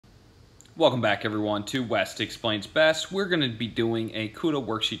Welcome back everyone to West Explains Best. We're going to be doing a Kuta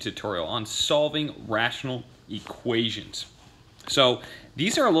worksheet tutorial on solving rational equations. So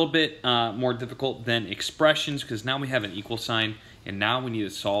these are a little bit more difficult than expressions because now we have an equal sign and now we need to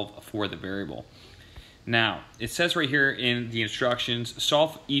solve for the variable. Now, it says right here in the instructions,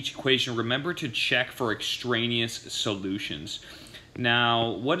 solve each equation. Remember to check for extraneous solutions. Now,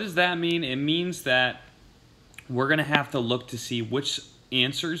 what does that mean? It means that we're going to have to look to see which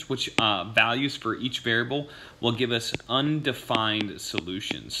answers, which values for each variable will give us undefined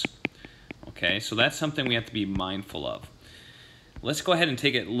solutions. Okay, so that's something we have to be mindful of. Let's go ahead and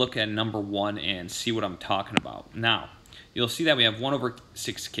take a look at number 1 and see what I'm talking about. Now, you'll see that we have 1 over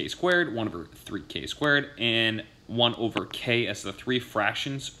 6k squared, 1 over 3k squared, and 1 over k as the three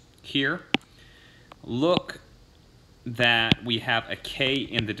fractions here. Look that we have a k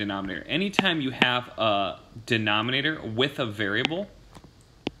in the denominator. Anytime you have a denominator with a variable,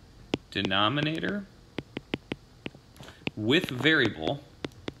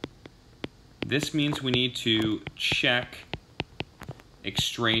 this means we need to check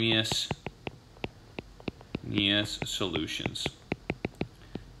extraneous solutions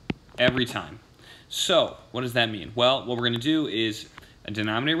every time. So what does that mean? Well, what we're going to do is a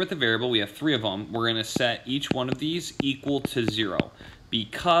denominator with a variable. We have 3 of them. We're going to set each one of these equal to 0.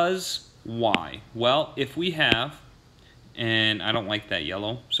 Because why? Well, if we have, and I don't like that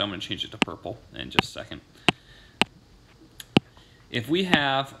yellow, so I'm going to change it to purple in just a second. If we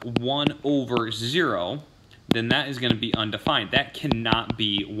have 1 over 0, then that is going to be undefined. That cannot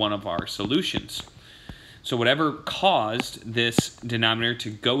be one of our solutions. So whatever caused this denominator to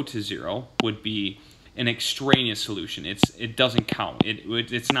go to 0 would be an extraneous solution. It doesn't count.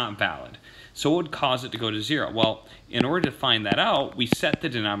 It's not valid. So what would cause it to go to 0? Well, in order to find that out, we set the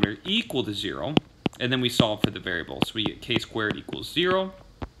denominator equal to 0, and then we solve for the variable. So we get k squared equals 0,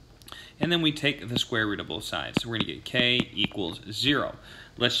 and then we take the square root of both sides. So we're going to get k equals 0.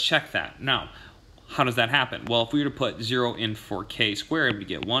 Let's check that. Now, how does that happen? Well, if we were to put 0 in for k squared, we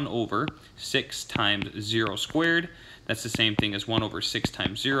get 1 over 6 times 0 squared. That's the same thing as 1 over 6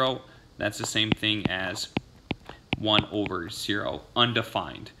 times 0. That's the same thing as 1 over 0,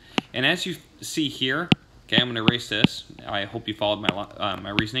 undefined. And as you see here, okay, I'm going to erase this. I hope you followed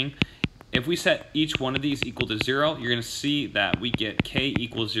my reasoning. If we set each one of these equal to 0, you're going to see that we get k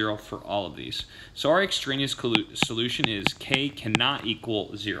equals 0 for all of these. So our extraneous solution is k cannot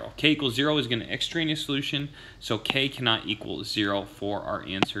equal 0. K equals 0 is going to extraneous solution, so k cannot equal 0 for our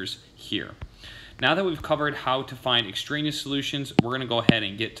answers here. Now that we've covered how to find extraneous solutions, we're going to go ahead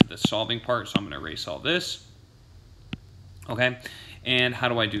and get to the solving part. So I'm going to erase all this. Okay, and how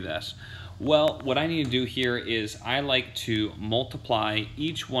do I do this? Well, what I need to do here is I like to multiply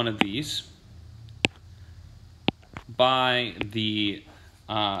each one of these by the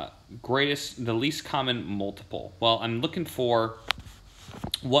least common multiple. Well, I'm looking for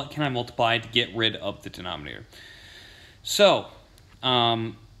what can I multiply to get rid of the denominator. So,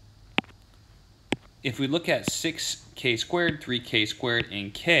 if we look at 6k squared, 3k squared,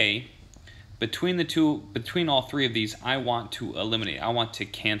 and k, between all 3 of these, I want to eliminate. I want to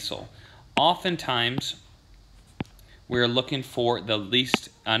cancel. Oftentimes, we're looking for the least,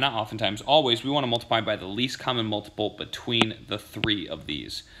 not oftentimes, always, we want to multiply by the least common multiple between the 3 of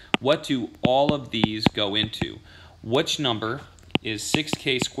these. What do all of these go into? Which number is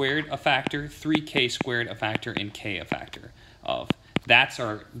 6k squared a factor, 3k squared a factor, and k a factor of? That's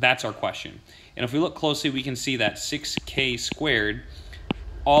our question. And if we look closely, we can see that 6k squared,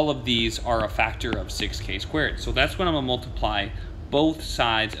 all of these are a factor of 6k squared. So that's what I'm going to multiply both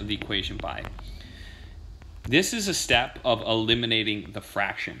sides of the equation by. This is a step of eliminating the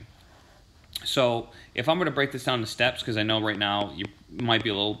fraction. So if I'm going to break this down to steps, because I know right now you might be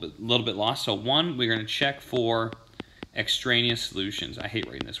a little bit lost. So 1, we're going to check for extraneous solutions. I hate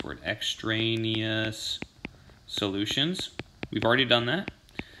writing this word, extraneous solutions. We've already done that.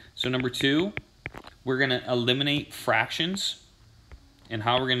 So number 2, we're going to eliminate fractions. And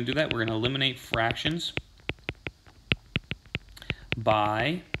how we're going to do that? We're going to eliminate fractions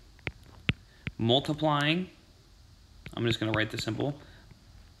by multiplying, I'm just going to write this simple,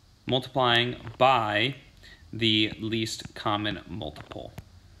 multiplying by the least common multiple.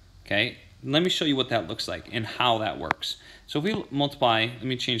 Okay, let me show you what that looks like and how that works. So if we multiply, let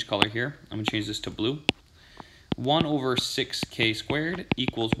me change color here. I'm going to change this to blue. 1 over 6k squared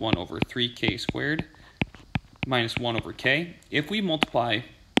equals 1 over 3k squared minus 1 over k. If we multiply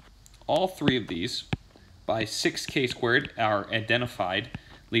all 3 of these by 6k squared, our identified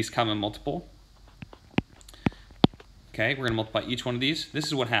least common multiple, okay, we're going to multiply each one of these. This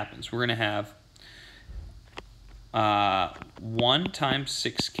is what happens. We're going to have 1 times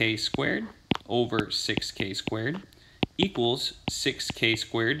 6k squared over 6k squared equals 6k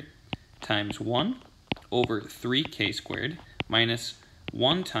squared times 1 over 3k squared minus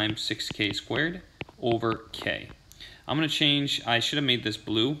 1 times 6k squared over k. I'm going to change, I should have made this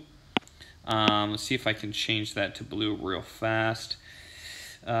blue. Let's see if I can change that to blue real fast.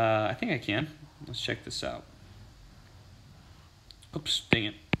 I think I can. Let's check this out. Oops, dang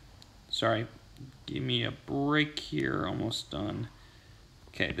it. Sorry. Give me a break here. Almost done.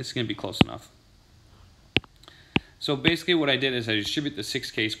 Okay, this is going to be close enough. So basically what I did is I distribute the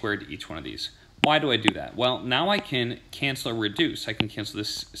 6k squared to each one of these. Why do I do that? Well, now I can cancel or reduce. I can cancel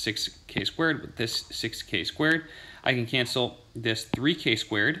this 6k squared with this 6k squared. I can cancel this 3k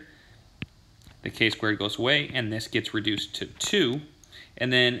squared. The k squared goes away, and this gets reduced to 2.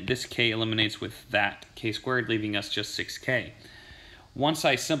 And then this k eliminates with that k squared, leaving us just 6k. Once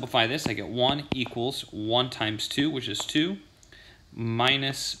I simplify this, I get 1 equals 1 times 2, which is 2,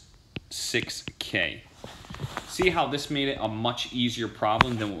 minus 6k. See how this made it a much easier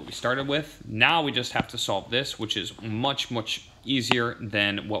problem than what we started with? Now we just have to solve this, which is much, much easier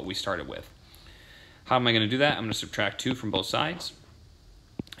than what we started with. How am I going to do that? I'm going to subtract 2 from both sides.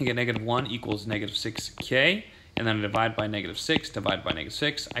 I get negative 1 equals negative 6k, and then I divide by negative 6, divide by negative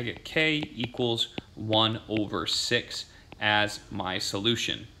 6. I get k equals 1 over 6 as my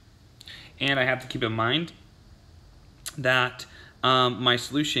solution. And I have to keep in mind that my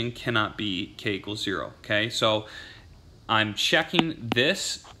solution cannot be k equals 0, okay? So I'm checking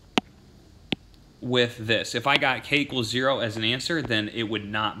this with this. If I got k equals 0 as an answer, then it would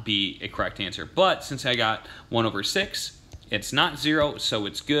not be a correct answer. But since I got 1 over 6, it's not 0, so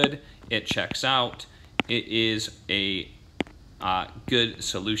it's good. It checks out. It is a good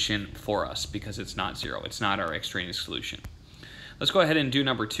solution for us because it's not 0. It's not our extraneous solution. Let's go ahead and do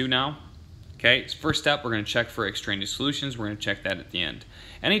number 2 now. Okay, so first step, we're going to check for extraneous solutions. We're going to check that at the end.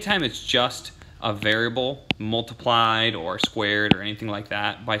 Anytime it's just a variable multiplied or squared or anything like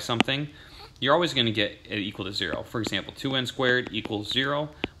that by something, you're always going to get it equal to 0. For example, 2n squared equals 0.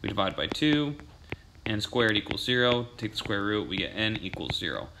 We divide by 2. N squared equals 0. Take the square root, we get n equals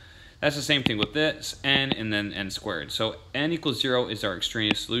 0. That's the same thing with this, n and then n squared. So n equals 0 is our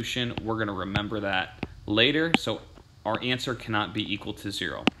extraneous solution. We're going to remember that later. So our answer cannot be equal to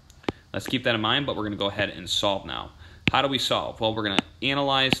 0. Let's keep that in mind, but we're going to go ahead and solve now. How do we solve? Well, we're going to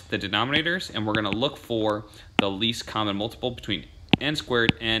analyze the denominators, and we're going to look for the least common multiple between n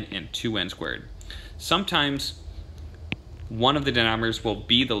squared, n, and 2n squared. Sometimes one of the denominators will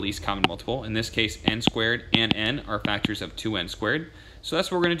be the least common multiple. In this case, n squared and n are factors of 2n squared. So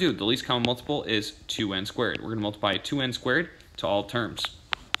that's what we're going to do. The least common multiple is 2n squared. We're going to multiply 2n squared to all terms.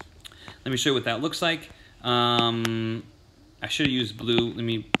 Let me show you what that looks like. I should have used blue. Let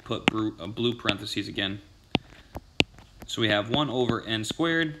me put blue parentheses again. So we have 1 over n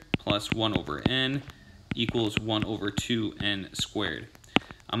squared plus 1 over n equals 1 over 2n squared.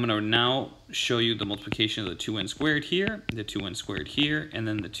 I'm going to now show you the multiplication of the 2n squared here, the 2n squared here, and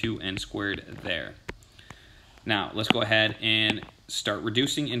then the 2n squared there. Now, let's go ahead and start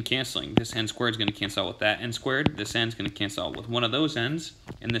reducing and canceling. This n squared is going to cancel out with that n squared. This n is going to cancel out with one of those n's,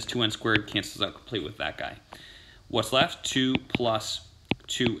 and this 2n squared cancels out complete with that guy. What's left? 2 plus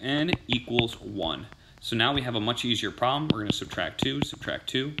 2n equals 1. So now we have a much easier problem. We're going to subtract 2,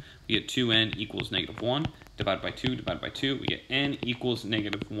 we get 2n equals negative 1. Divide by 2, divide by 2, we get n equals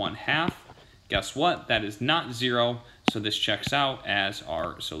negative 1/2. Guess what? That is not 0, so this checks out as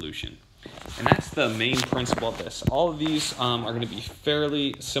our solution. And that's the main principle of this. All of these are going to be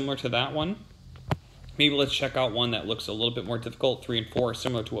fairly similar to that one. Maybe let's check out one that looks a little bit more difficult. 3 and 4 are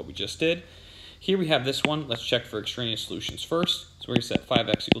similar to what we just did. Here we have this one. Let's check for extraneous solutions first. So we're going to set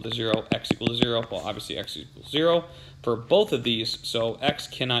 5x equal to 0, x equal to 0. Well, obviously x equals 0 for both of these, so x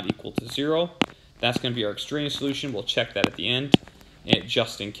cannot equal to 0. That's going to be our extraneous solution. We'll check that at the end,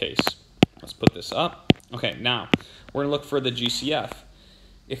 just in case. Let's put this up. Okay, now we're going to look for the GCF.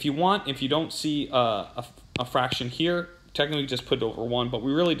 If you don't see a fraction here, technically just put it over 1, but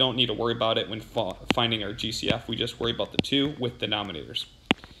we really don't need to worry about it when finding our GCF. We just worry about the 2 with denominators.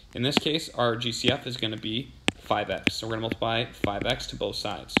 In this case, our GCF is going to be 5x. So we're going to multiply 5x to both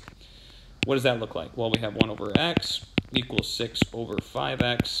sides. What does that look like? Well, we have 1 over x equals 6 over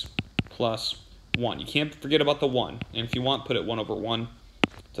 5x plus 1. You can't forget about the 1. And if you want, put it 1 over 1.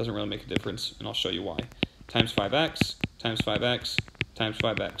 It doesn't really make a difference, and I'll show you why. Times 5x, times 5x, times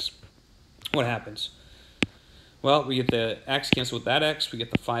 5x. What happens? Well, we get the x canceled with that x. We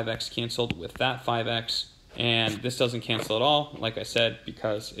get the 5x canceled with that 5x. And this doesn't cancel at all, like I said,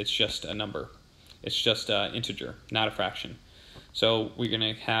 because it's just a number. It's just an integer, not a fraction. So we're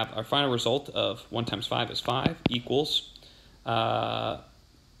going to have our final result of 1 times 5 is 5 equals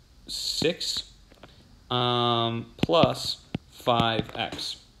 6 plus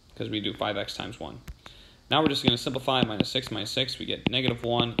 5x, because we do 5x times 1. Now we're just going to simplify. Minus 6, we get negative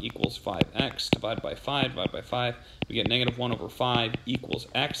 1 equals 5x divided by 5, we get negative 1 over 5 equals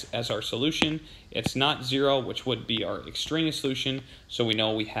x as our solution. It's not 0, which would be our extraneous solution, so we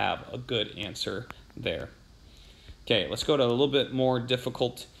know we have a good answer there. Okay, let's go to a little bit more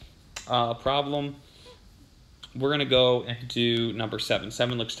difficult problem. We're going to go and do number 7.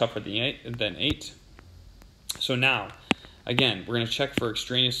 7 looks tougher than 8. So now, again, we're going to check for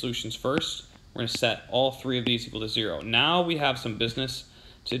extraneous solutions first. We're going to set all 3 of these equal to 0. Now we have some business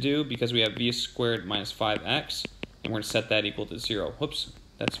to do because we have v squared minus 5x, and we're going to set that equal to 0. Whoops,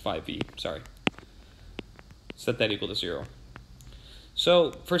 that's 5v, sorry. Set that equal to 0.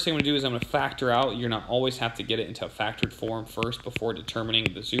 So first thing I'm going to do is I'm going to factor out. You're not always have to get it into a factored form first before determining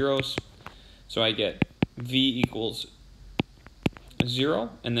the zeros. So I get v equals 0,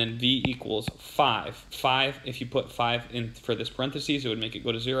 and then v equals 5. 5, if you put 5 in for this parentheses, it would make it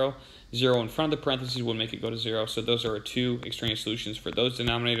go to 0. 0 in front of the parentheses would make it go to 0. So those are our 2 extraneous solutions for those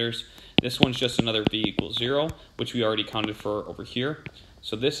denominators. This one's just another v equals 0, which we already counted for over here.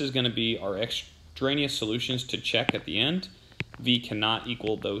 So this is going to be our extraneous solutions to check at the end. V cannot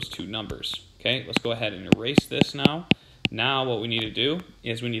equal those 2 numbers. Okay, let's go ahead and erase this now. Now what we need to do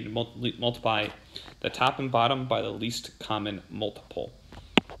is we need to multiply the top and bottom by the least common multiple.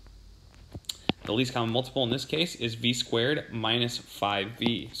 The least common multiple in this case is v squared minus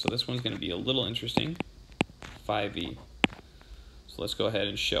 5v. So this one's going to be a little interesting. 5v. So let's go ahead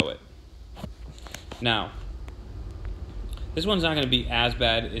and show it. Now, this one's not going to be as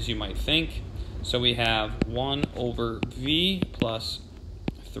bad as you might think. So we have 1 over v plus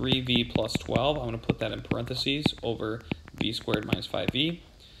 3v plus 12. I'm going to put that in parentheses over v squared minus 5v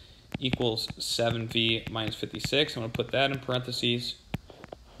equals 7v minus 56. I'm going to put that in parentheses.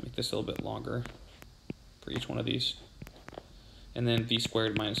 Make this a little bit longer for each one of these. And then v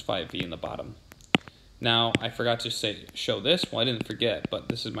squared minus 5v in the bottom. Now, I forgot to show this. Well, I didn't forget, but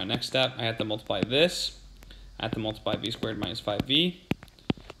this is my next step. I have to multiply this. I have to multiply v squared minus 5v.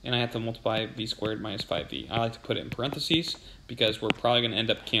 And I have to multiply v squared minus 5v. I like to put it in parentheses because we're probably going to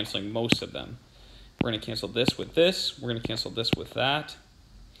end up canceling most of them. We're going to cancel this with this. We're going to cancel this with that.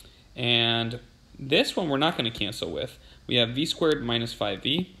 And this one we're not going to cancel with. We have v squared minus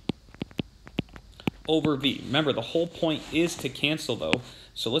 5v over v. Remember, the whole point is to cancel, though.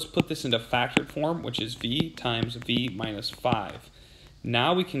 So let's put this into factored form, which is v times v minus 5.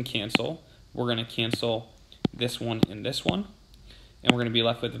 Now we can cancel. We're going to cancel this one and this one. And we're going to be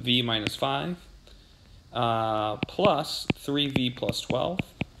left with v minus 5 plus 3v plus 12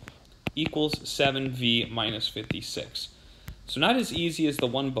 equals 7v minus 56. So not as easy as the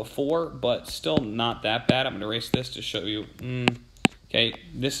one before, but still not that bad. I'm going to erase this to show you. Okay,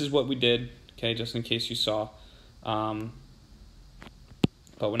 this is what we did, okay, just in case you saw. But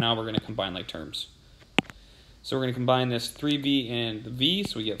now we're going to combine like terms. So we're going to combine this 3v and the v,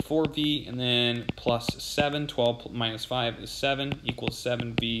 so we get 4v, and then plus 7, 12 minus 5 is 7, equals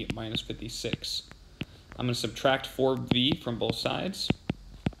 7v minus 56. I'm going to subtract 4v from both sides.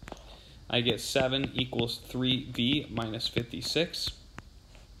 I get 7 equals 3v minus 56.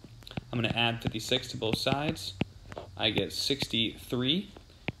 I'm going to add 56 to both sides. I get 63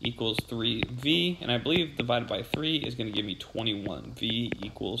 equals 3v, and I believe divided by 3 is going to give me 21. v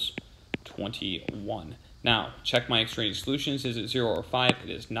equals 21. Now, check my extraneous solutions. Is it 0 or 5?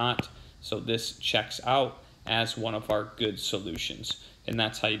 It is not. So this checks out as one of our good solutions. And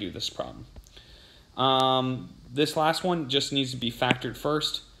that's how you do this problem. This last one just needs to be factored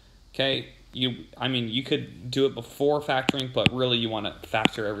first. Okay, I mean, you could do it before factoring, but really you want to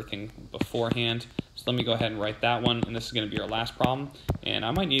factor everything beforehand. So let me go ahead and write that one, and this is going to be our last problem. And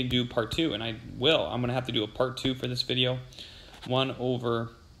I might need to do part 2, and I will. I'm going to have to do a part 2 for this video. 1 over...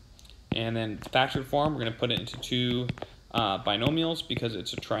 And then factored form, we're going to put it into 2 binomials because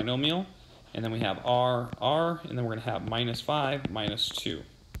it's a trinomial. And then we have r, and then we're going to have minus 5, minus 2.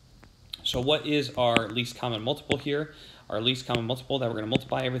 So what is our least common multiple here? Our least common multiple that we're going to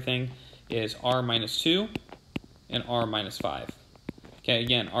multiply everything is r minus 2 and r minus 5. Okay,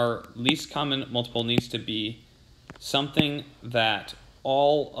 again, our least common multiple needs to be something that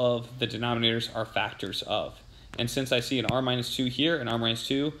all of the denominators are factors of. And since I see an r minus 2 here and r minus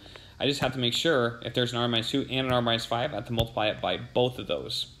 2, I just have to make sure if there's an r minus 2 and an r minus 5, I have to multiply it by both of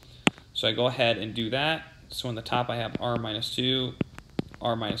those. So I go ahead and do that. So on the top I have r minus 2,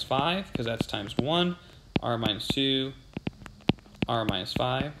 r minus 5, because that's times 1, r minus 2, r minus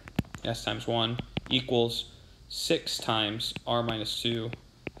 5, that's times 1, equals 6 times r minus 2.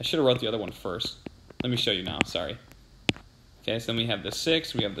 I should have wrote the other one first. Let me show you now, sorry. Okay, so then we have this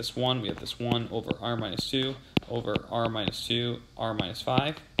 6, we have this 1, we have this 1 over r minus 2, over r minus 2, r minus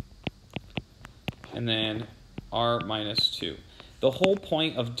 5, and then r minus 2. The whole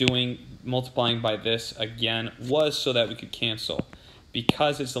point of multiplying by this again was so that we could cancel.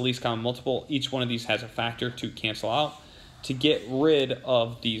 Because it's the least common multiple, each one of these has a factor to cancel out to get rid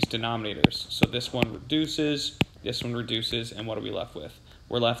of these denominators. So this one reduces, and what are we left with?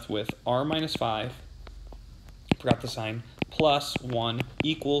 We're left with r minus 5, forgot the sign, plus 1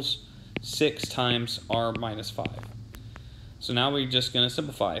 equals 6 times r minus 5. So now we're just going to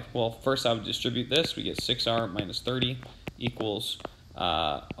simplify. Well, first I would distribute this. We get 6r minus 30 equals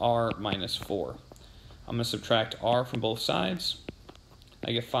r minus 4. I'm going to subtract r from both sides.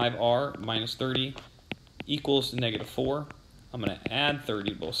 I get 5r minus 30 equals negative 4. I'm going to add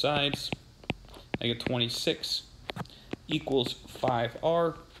 30 to both sides. I get 26 equals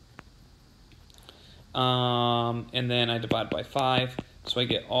 5r. And then I divide by 5. So I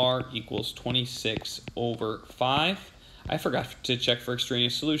get r equals 26 over 5. I forgot to check for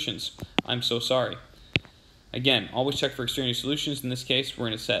extraneous solutions. I'm so sorry. Again, always check for extraneous solutions. In this case, we're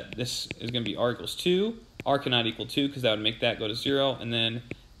going to set this is going to be r equals 2. R cannot equal 2 because that would make that go to 0. And then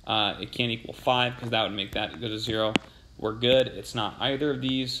it can't equal 5 because that would make that go to 0. We're good. It's not either of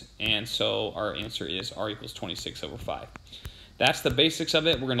these. And so our answer is r equals 26 over 5. That's the basics of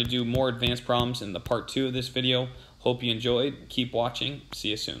it. We're going to do more advanced problems in the part 2 of this video. Hope you enjoyed. Keep watching. See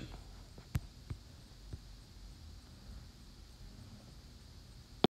you soon.